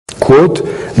quote,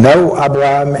 now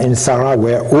Abraham and Sarah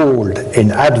were old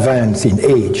and advanced in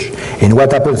age, and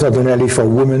what happens ordinarily for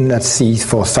women that ceased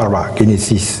for Sarah,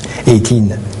 Genesis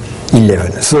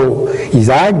 18:11. So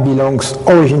Isaac belongs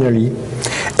originally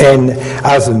and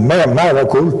as a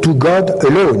miracle to God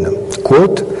alone.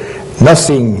 Quote,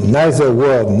 nothing, neither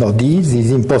word nor deeds,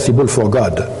 is impossible for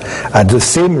God. At the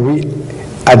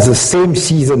same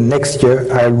season next year,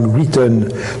 I will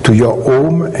return to your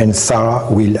home and Sarah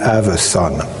will have a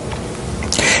son.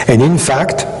 And in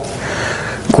fact,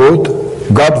 quote,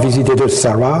 God visited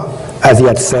Sarah as he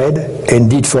had said and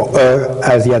did for her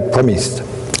as he had promised.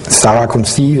 Sarah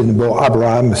conceived and bore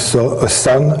Abraham a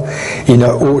son in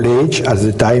her old age at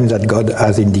the time that God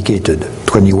has indicated.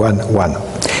 21:1.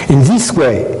 In this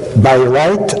way, by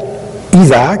right,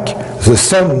 Isaac, the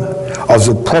son of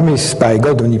the promise by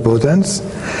God omnipotence,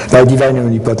 by divine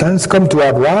omnipotence, come to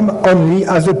Abraham only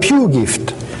as a pure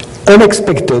gift,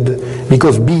 unexpected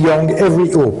because beyond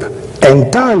every hope,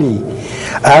 entirely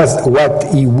as what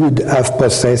he would have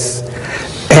possessed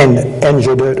and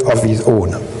engendered of his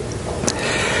own.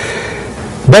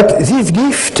 But this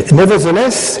gift,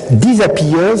 nevertheless,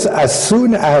 disappears as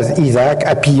soon as Isaac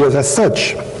appears as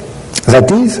such.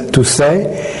 That is to say,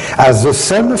 as the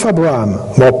son of Abraham,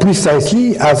 more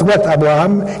precisely as what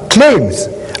Abraham claims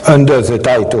under the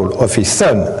title of his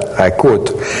son. I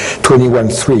quote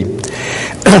 21:3.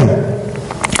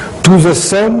 To the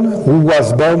son who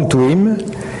was born to him,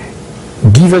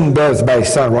 given birth by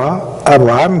Sarah,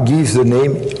 Abraham gives the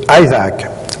name Isaac.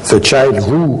 The child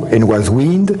grew and was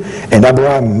weaned, and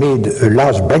Abraham made a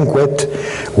large banquet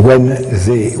when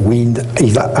they weaned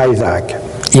Isaac.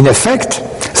 In effect,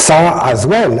 Sarah as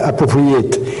well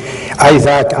appropriate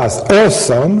Isaac as her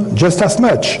son just as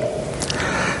much.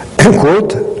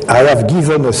 Quote, I have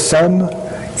given a son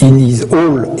in his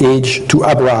old age to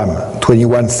Abraham,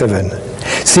 21:7.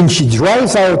 Since she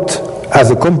drives out as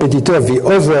a competitor the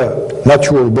other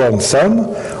natural-born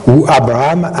son who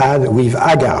Abraham had with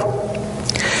Hagar.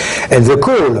 And the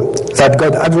call that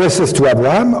God addresses to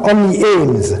Abraham only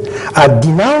aims at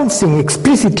denouncing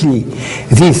explicitly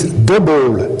this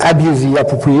double abusive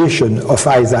appropriation of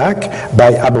Isaac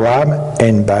by Abraham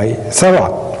and by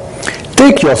Sarah.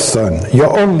 Take your son,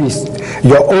 your only,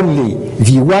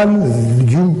 the one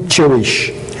you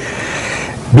cherish.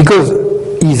 Because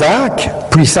Isaac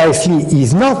precisely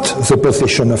is not the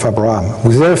possession of Abraham,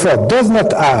 who therefore does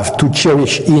not have to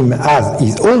cherish him as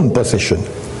his own possession.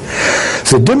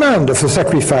 The demand of a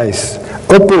sacrifice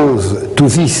opposed to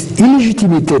this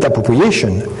illegitimate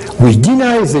appropriation, which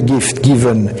denies the gift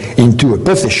given into a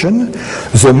possession,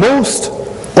 the most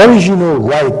original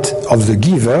right of the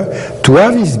giver to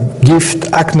have his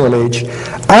gift acknowledged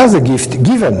as a gift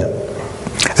given.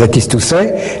 That is to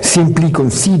say, simply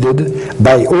conceded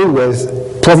by always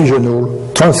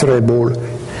provisional, transferable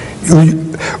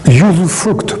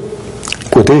usufruct.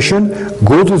 Quotation,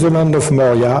 go to the land of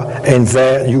Moriah, and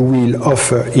there you will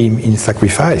offer him in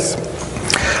sacrifice.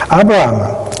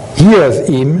 Abraham hears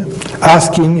him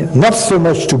asking not so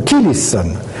much to kill his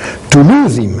son, to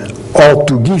lose him, or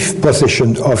to give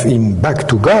possession of him back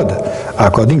to God,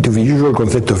 according to the usual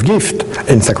concept of gift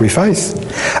and sacrifice,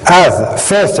 as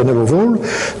first and above all,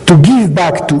 to give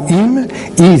back to him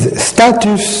his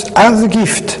status as a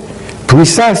gift,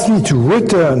 precisely to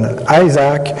return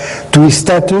Isaac to his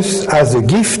status as a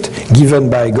gift given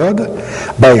by God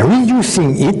by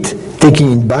reducing it,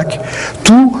 taking it back,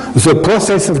 to the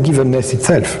process of givenness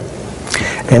itself.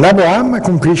 And Abraham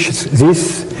accomplishes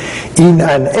this in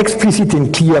an explicit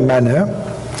and clear manner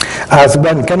as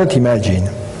one cannot imagine.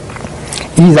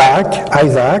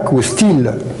 Isaac, who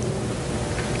still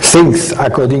thinks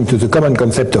according to the common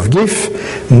concept of gift,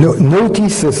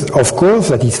 notices, of course,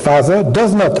 that his father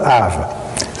does not have,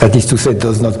 that is to say,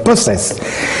 does not possess,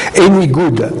 any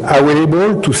good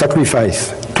available to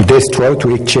sacrifice, to destroy,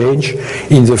 to exchange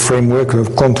in the framework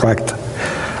of contract.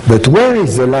 But where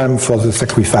is the lamb for the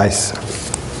sacrifice?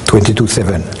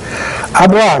 22:7.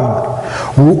 Abraham,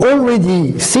 who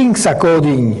already thinks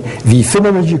according the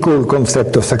phenomenological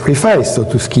concept of sacrifice, so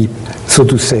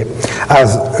to say,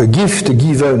 as a gift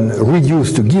given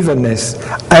reduced to givenness,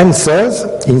 answers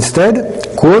instead,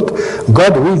 quote,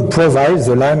 God will provide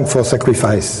the lamb for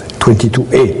sacrifice,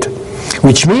 22:8,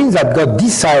 which means that God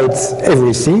decides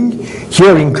everything,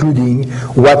 here including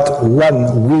what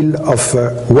one will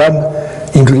offer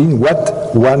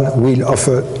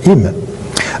him.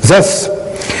 Thus,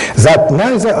 that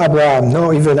neither Abraham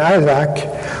nor even Isaac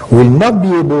will not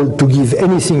be able to give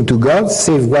anything to God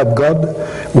save what God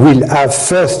will have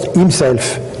first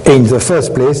himself, in the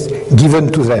first place, given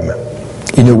to them.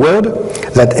 In a word,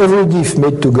 that every gift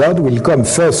made to God will come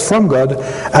first from God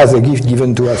as a gift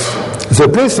given to us. The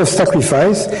place of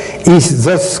sacrifice is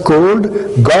thus called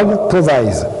God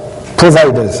providers.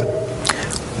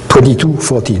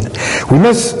 22:14. We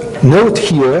must note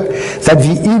here that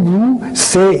the Hebrew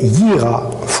say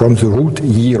yira, from the root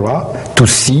yira, to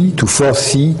see, to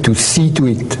foresee, to see to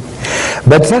it.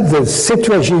 But that the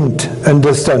Septuagint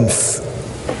understands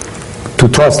to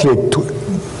translate to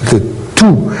the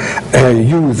two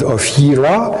use of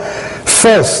yira.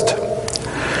 First,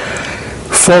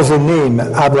 for the name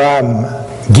Abraham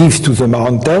gives to the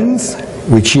mountains,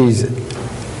 which is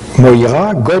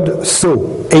Moira, God saw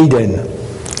Eden.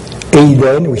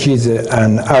 Eden, which is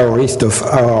an aorist of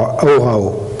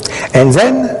Aurao. And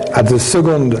then, at the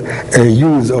second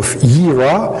use of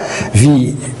Yira,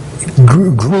 the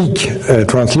Greek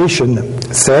translation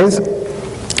says,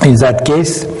 in that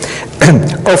case,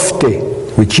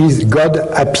 Ofte, which is God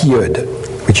appeared,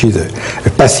 which is a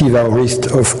passive aorist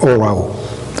of Aurao.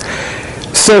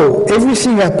 So,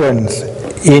 everything happens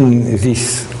in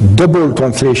this double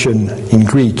translation in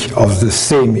Greek of the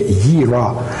same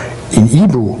Yira in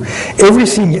Hebrew.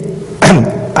 Everything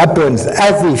happens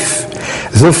as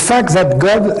if the fact that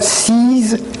God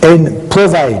sees and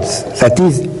provides, that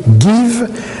is, give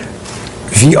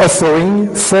the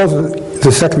offering for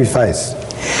the sacrifice,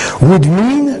 would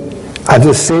mean at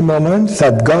the same moment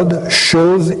that God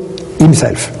shows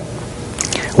himself.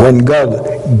 When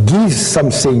God gives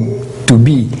something to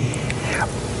be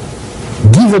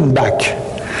given back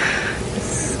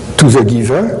to the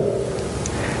giver,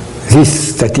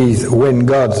 this, that is, when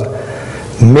God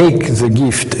makes the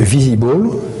gift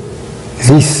visible,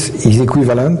 this is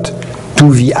equivalent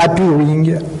to the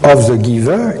appearing of the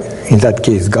giver, in that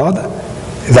case God.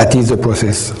 That is the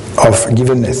process of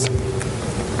givenness.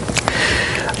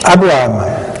 Abraham,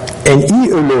 and he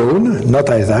alone, not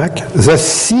Isaac, thus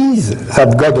sees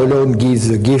that God alone gives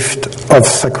the gift of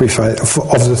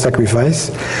the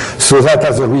sacrifice, so that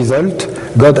as a result,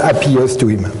 God appears to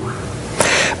him.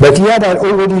 But he had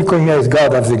already recognized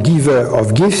God as the giver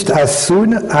of gifts as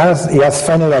soon as he has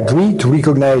finally agreed to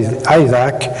recognize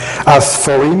Isaac as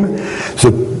for him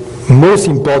the most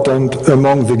important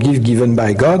among the gifts given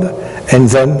by God, and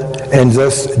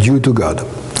thus due to God.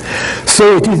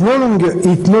 So it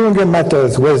no longer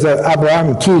matters whether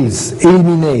Abraham kills,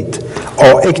 eliminates,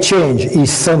 or exchanges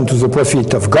his son to the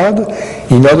profit of God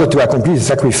in order to accomplish the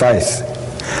sacrifice,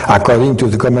 according to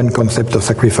the common concept of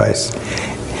sacrifice.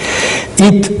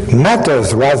 It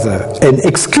matters rather, and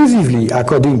exclusively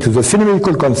according to the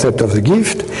phenomenological concept of the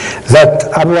gift, that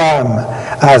Abraham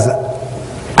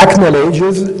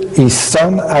acknowledges his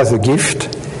son as a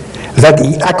gift, that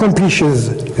he accomplishes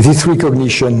this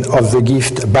recognition of the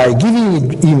gift by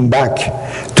giving him back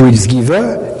to its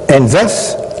giver, and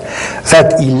thus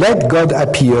that he let God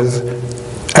appear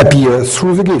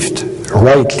through the gift,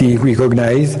 rightly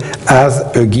recognized as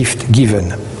a gift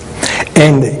given.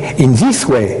 And in this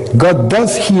way, God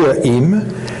does hear him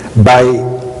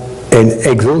and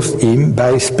exhaust him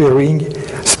by sparing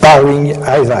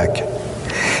Isaac.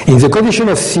 In the condition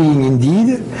of seeing,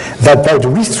 indeed, that by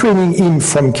restraining him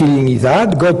from killing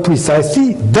Isaac, God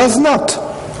precisely does not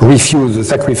refuse the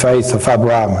sacrifice of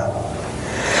Abraham,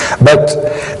 but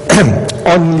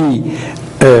only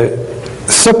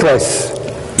suppress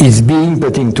his being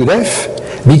putting to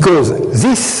death, because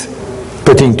this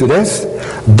putting to death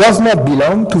does not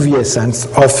belong to the essence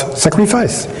of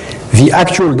sacrifice. The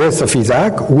actual death of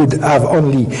Isaac would have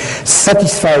only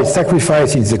satisfied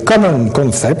sacrifice in the common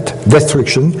concept,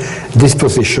 destruction,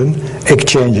 disposition,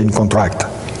 exchange, and contract.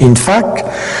 In fact,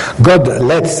 God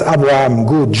lets Abraham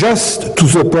go just to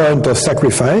the point of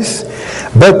sacrifice,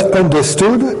 but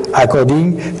understood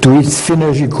according to its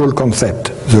phenomenological concept,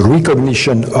 the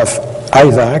recognition of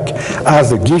Isaac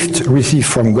as a gift received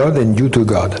from God and due to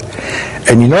God.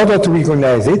 And in order to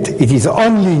recognize it, it is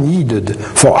only needed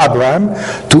for Abraham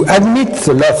to admit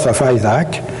the loss of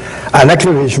Isaac, an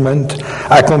acknowledgement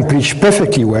accomplished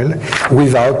perfectly well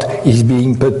without his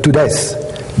being put to death,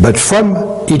 but from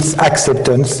its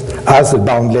acceptance as a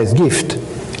boundless gift.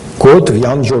 Quote, the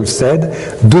angel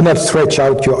said, "Do not stretch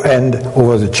out your hand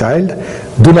over the child,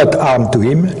 do not harm to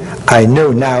him. I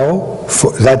know now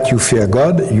that you fear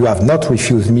God, you have not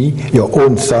refused me, your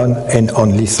own son and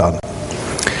only son."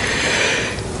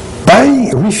 By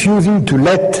refusing to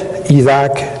let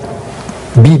Isaac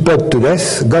be put to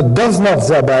death, God does not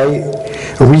thereby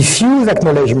refuse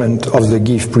acknowledgement of the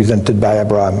gift presented by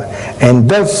Abraham, and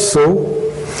does so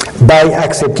by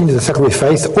accepting the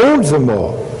sacrifice all the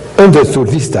more, understood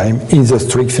this time in the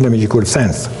strict phenomenological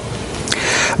sense.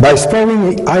 By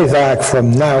sparing Isaac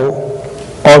from now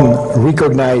on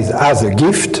recognized as a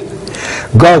gift,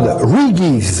 God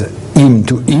re-gives him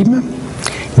to him,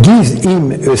 gives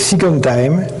him a second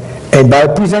time, and by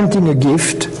presenting a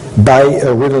gift by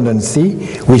a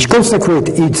redundancy, which consecrates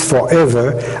it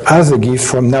forever as a gift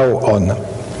from now on.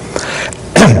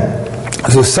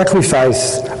 The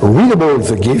sacrifice redoubles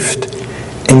the gift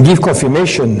and gives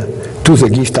confirmation to the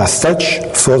gift as such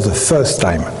for the first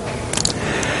time.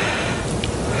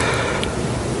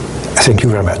 Thank you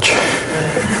very much.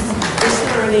 Is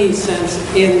there any sense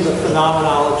in the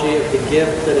phenomenology of the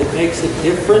gift that it makes a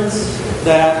difference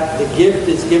that the gift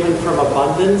is given from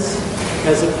abundance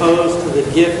as opposed to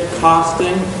the gift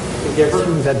costing the giver? I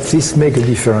think that this makes a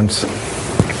difference.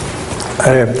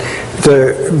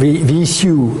 The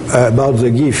issue about the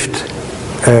gift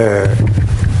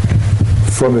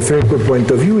from a theoretical point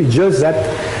of view is just that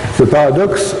the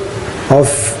paradox of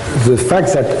the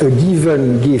fact that a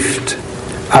given gift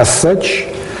as such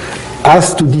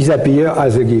has to disappear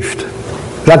as a gift.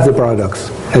 That's the paradox.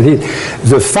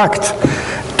 The fact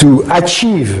to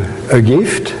achieve a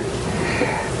gift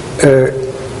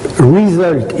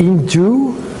result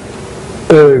into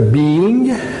a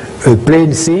being, a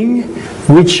plain thing,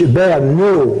 which bear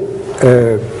no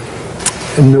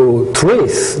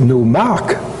trace, no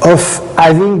mark of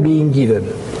having been given.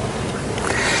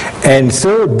 And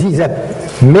so this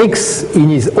makes in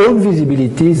his own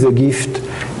visibility the gift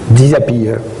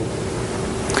disappear.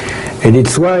 And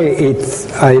it's why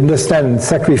I understand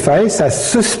sacrifice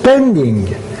as suspending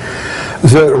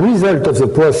the result of the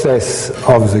process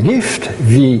of the gift,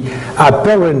 the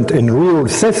apparent and real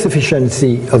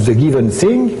self-sufficiency of the given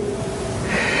thing,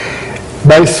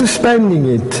 by suspending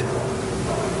it,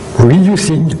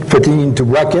 reducing, putting into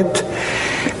bracket,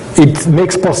 it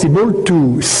makes possible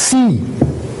to see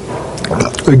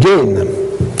again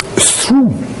through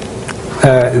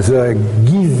the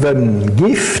given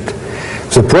gift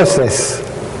the process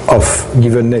of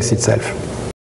givenness itself.